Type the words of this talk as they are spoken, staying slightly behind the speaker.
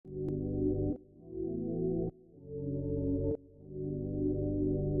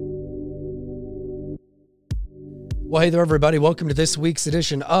Well, hey there, everybody. Welcome to this week's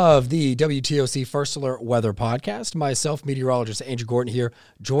edition of the WTOC First Alert Weather Podcast. Myself, meteorologist Andrew Gorton here,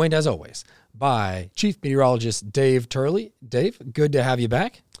 joined as always by Chief Meteorologist Dave Turley. Dave, good to have you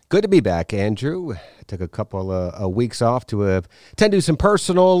back. Good to be back, Andrew. I took a couple of weeks off to attend to some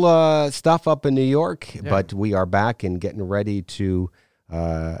personal stuff up in New York, but we are back and getting ready to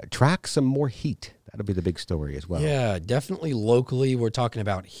track some more heat. That'll be the big story as well. Yeah, definitely locally we're talking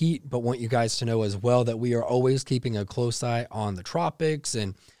about heat, but want you guys to know as well that we are always keeping a close eye on the tropics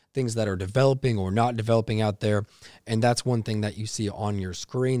and things that are developing or not developing out there. And that's one thing that you see on your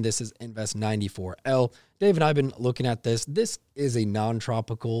screen. This is Invest 94L. Dave and I have been looking at this. This is a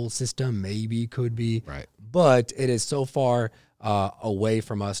non-tropical system, maybe could be, right, but it is so far away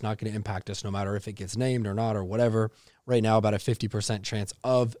from us, not going to impact us no matter if it gets named or not or whatever. Right now, about a 50% chance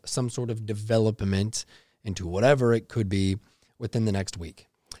of some sort of development into whatever it could be within the next week.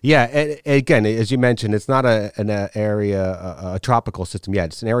 Yeah, and again, as you mentioned, it's not an area, a tropical system yet.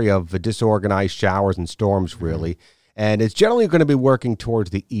 It's an area of disorganized showers and storms, really. And it's generally going to be working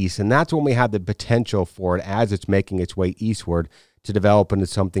towards the east, and that's when we have the potential for it as it's making its way eastward to develop into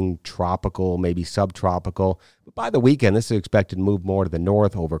something tropical, maybe subtropical. But by the weekend, this is expected to move more to the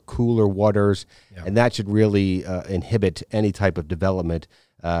north over cooler waters, and that should really inhibit any type of development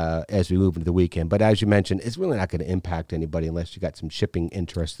as we move into the weekend. But as you mentioned, it's really not going to impact anybody unless you got some shipping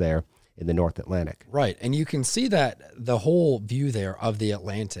interest there in the North Atlantic. Right, and you can see that the whole view there of the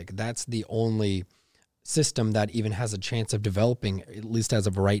Atlantic, that's the only system that even has a chance of developing, at least as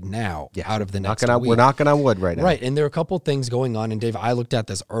of right now, out of the next week. We're knocking on wood right now. Right, and there are a couple things going on, and Dave, I looked at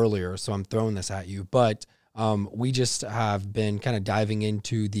this earlier, so I'm throwing this at you, but we just have been kind of diving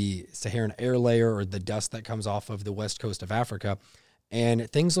into the Saharan air layer or the dust that comes off of the west coast of Africa, and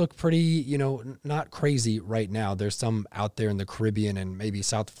things look pretty, not crazy right now. There's some out there in the Caribbean and maybe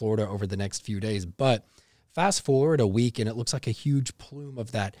South Florida over the next few days, but fast forward a week, and it looks like a huge plume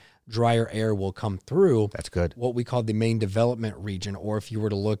of that drier air will come through. That's good. What we call the main development region, or if you were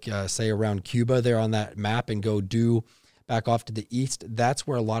to look, say, around Cuba there on that map and go due back off to the east, that's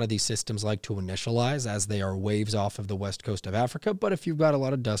where a lot of these systems like to initialize as they are waves off of the west coast of Africa. But if you've got a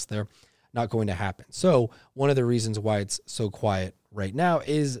lot of dust there, not going to happen. So one of the reasons why it's so quiet right now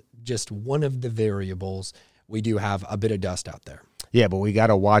is just one of the variables. We do have a bit of dust out there. Yeah, but we got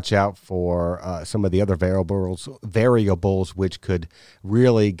to watch out for some of the other variables which could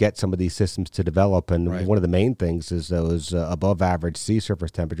really get some of these systems to develop. And one of the main things is those above average sea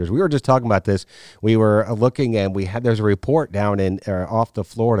surface temperatures. We were just talking about this. We were looking, and there's a report down in off the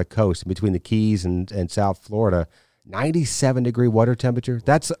Florida coast between the Keys and South Florida. 97-degree water temperature.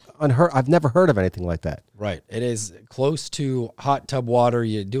 That's unheard. I've never heard of anything like that. Right. It is close to hot tub water.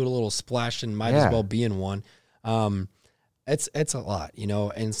 You do a little splash and might as well be in one. It's a lot,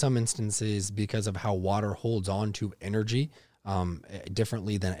 in some instances because of how water holds on to energy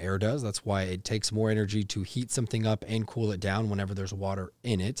differently than air does. That's why it takes more energy to heat something up and cool it down whenever there's water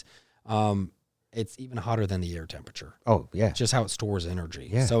in it. It's even hotter than the air temperature. Oh, yeah. It's just how it stores energy.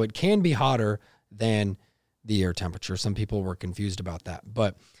 Yeah. So it can be hotter than the air temperature. Some people were confused about that.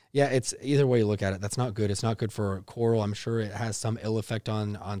 But, yeah, it's either way you look at it, that's not good. It's not good for coral. I'm sure it has some ill effect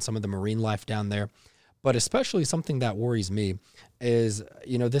on some of the marine life down there. But especially something that worries me is,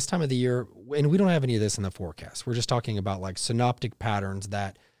 this time of the year, and we don't have any of this in the forecast. We're just talking about like synoptic patterns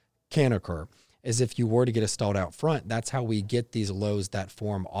that can occur. As if you were to get a stalled out front, that's how we get these lows that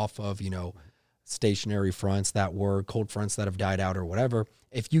form off of, stationary fronts that were cold fronts that have died out or whatever.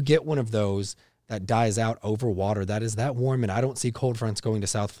 If you get one of those that dies out over water, that is that warm, and I don't see cold fronts going to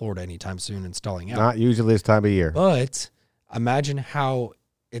South Florida anytime soon and stalling out. Not usually this time of year. But imagine how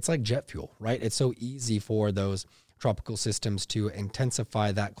it's like jet fuel, right? It's so easy for those tropical systems to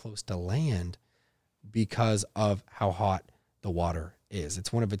intensify that close to land because of how hot the water is.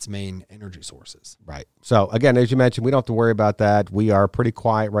 It's one of its main energy sources. Right. So, again, as you mentioned, we don't have to worry about that. We are pretty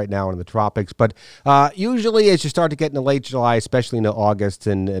quiet right now in the tropics. But usually as you start to get into late July, especially into August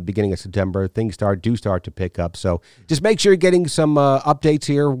and beginning of September, things do start to pick up. So just make sure you're getting some updates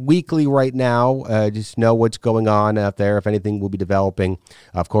here weekly right now. Just know what's going on out there. If anything will be developing,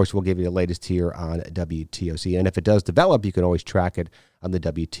 of course, we'll give you the latest here on WTOC. And if it does develop, you can always track it on the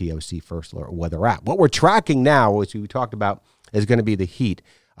WTOC First Alert Weather app. What we're tracking now, as we talked about, is going to be the heat.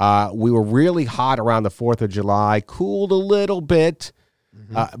 We were really hot around the 4th of July, cooled a little bit,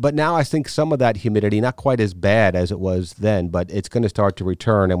 but now I think some of that humidity, not quite as bad as it was then, but it's going to start to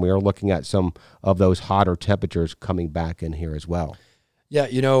return, and we are looking at some of those hotter temperatures coming back in here as well. Yeah,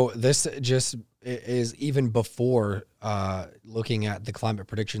 this just is even before looking at the Climate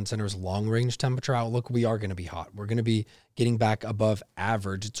Prediction Center's long-range temperature outlook. We are going to be hot. We're going to be getting back above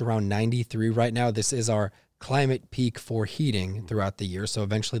average. It's around 93 right now. This is our climate peak for heating throughout the year. So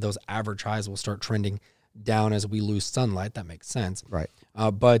eventually those average highs will start trending down as we lose sunlight. That makes sense. Right.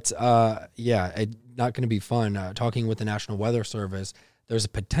 But not going to be fun. Talking with the National Weather Service, there's a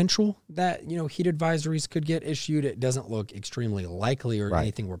potential that, heat advisories could get issued. It doesn't look extremely likely or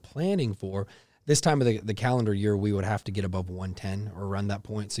anything we're planning for. This time of the calendar year, we would have to get above 110 or around that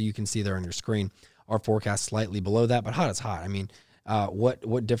point. So you can see there on your screen, our forecast slightly below that, but hot is hot. I mean,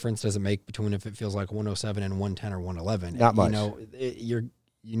 what difference does it make between if it feels like 107 and 110 or 111? Not much.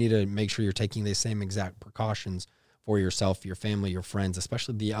 You need to make sure you're taking the same exact precautions for yourself, your family, your friends,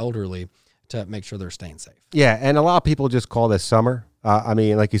 especially the elderly, to make sure they're staying safe. Yeah, and a lot of people just call this summer. I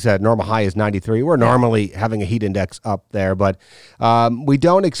mean, like you said, normal high is 93. We're normally having a heat index up there, but we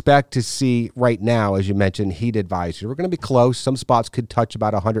don't expect to see right now, as you mentioned, heat advisory. We're going to be close. Some spots could touch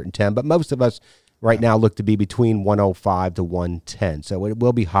about 110, but most of us right now look to be between 105 to 110. So it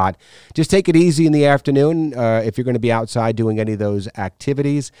will be hot. Just take it easy in the afternoon if you're going to be outside doing any of those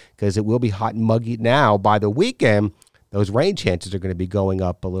activities, because it will be hot and muggy. Now, by the weekend, those rain chances are going to be going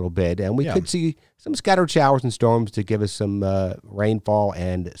up a little bit, and we could see some scattered showers and storms to give us some rainfall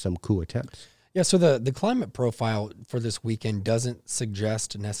and some cooler temps. Yeah, so the climate profile for this weekend doesn't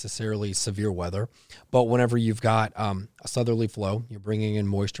suggest necessarily severe weather, but whenever you've got a southerly flow, you're bringing in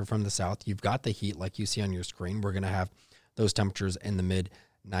moisture from the south, you've got the heat like you see on your screen. We're going to have those temperatures in the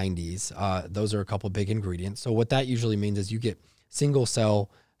mid-90s. Those are a couple big ingredients. So what that usually means is you get single-cell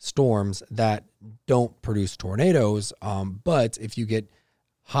storms that don't produce tornadoes, but if you get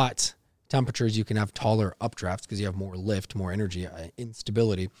hot temperatures, you can have taller updrafts because you have more lift, more energy,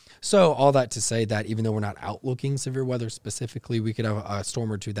 instability. So all that to say that even though we're not outlooking severe weather specifically, we could have a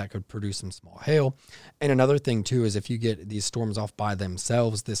storm or two that could produce some small hail. And another thing too is if you get these storms off by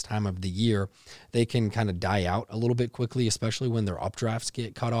themselves this time of the year, they can kind of die out a little bit quickly, especially when their updrafts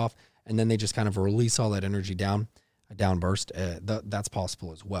get cut off, and then they just kind of release all that energy down. A downburst, that's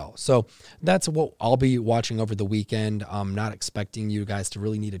possible as well. So that's what I'll be watching over the weekend. I'm not expecting you guys to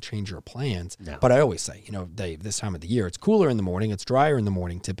really need to change your plans. No. But I always say, Dave, this time of the year, it's cooler in the morning. It's drier in the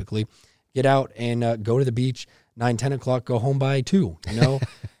morning typically. Get out and go to the beach, 9, 10 o'clock, go home by 2. You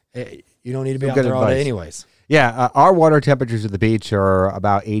don't need to be out there all day anyways. Yeah, our water temperatures at the beach are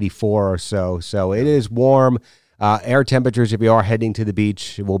about 84 or so. So it is warm. Air temperatures, if you are heading to the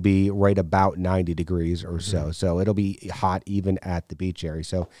beach, will be right about 90 degrees or so. Mm-hmm. So it'll be hot even at the beach area.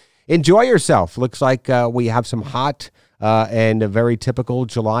 So enjoy yourself. Looks like we have some hot and a very typical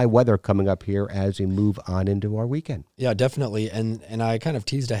July weather coming up here as we move on into our weekend. Yeah, definitely. And I kind of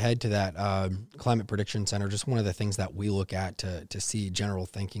teased ahead to that Climate Prediction Center, just one of the things that we look at to see general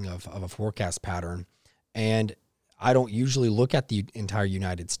thinking of a forecast pattern. And I don't usually look at the entire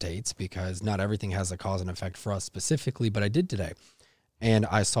United States because not everything has a cause and effect for us specifically, but I did today. And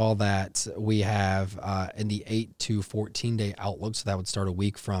I saw that we have in the 8 to 14 day outlook, so that would start a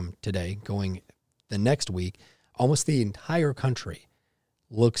week from today, going the next week, almost the entire country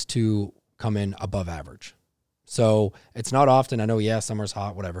looks to come in above average. So it's not often, I know, summer's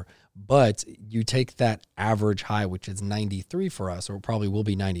hot, whatever, but you take that average high, which is 93 for us, or probably will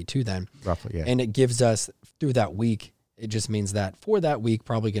be 92 then. Roughly, yeah. And it gives us, through that week, it just means that for that week,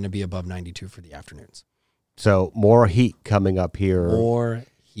 probably going to be above 92 for the afternoons. So more heat coming up here. More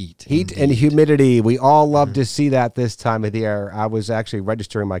heat. Heat and humidity. We all love to see that this time of the year. I was actually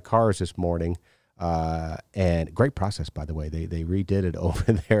registering my cars this morning. And great process, by the way. They redid it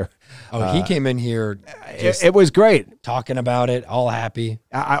over there. Oh, he came in here. It was great. Talking about it, all happy.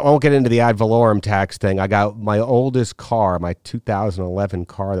 I won't get into the ad valorem tax thing. I got my oldest car, my 2011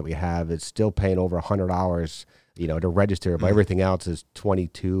 car that we have. It's still paying over $100, to register. But everything else is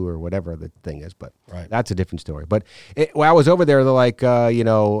 22 or whatever the thing is. But that's a different story. But when I was over there, they're like,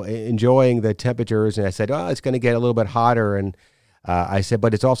 enjoying the temperatures. And I said, oh, it's going to get a little bit hotter. And I said,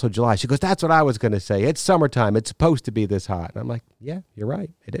 but it's also July. She goes, that's what I was going to say. It's summertime. It's supposed to be this hot. And I'm like, yeah, you're right.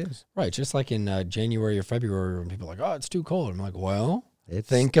 It is. Right. Just like in January or February when people are like, oh, it's too cold. I'm like, well,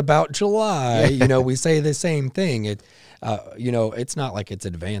 think about July. We say the same thing. It's not like it's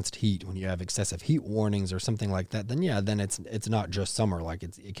advanced heat when you have excessive heat warnings or something like that. Then it's not just summer. Like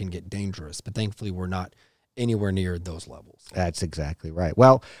it can get dangerous. But thankfully, we're not anywhere near those levels. That's exactly right.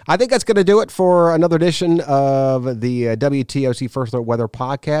 Well, I think that's going to do it for another edition of the WTOC First Alert Weather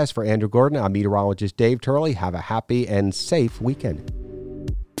Podcast. For Andrew Gorton, I'm meteorologist Dave Turley. Have a happy and safe weekend.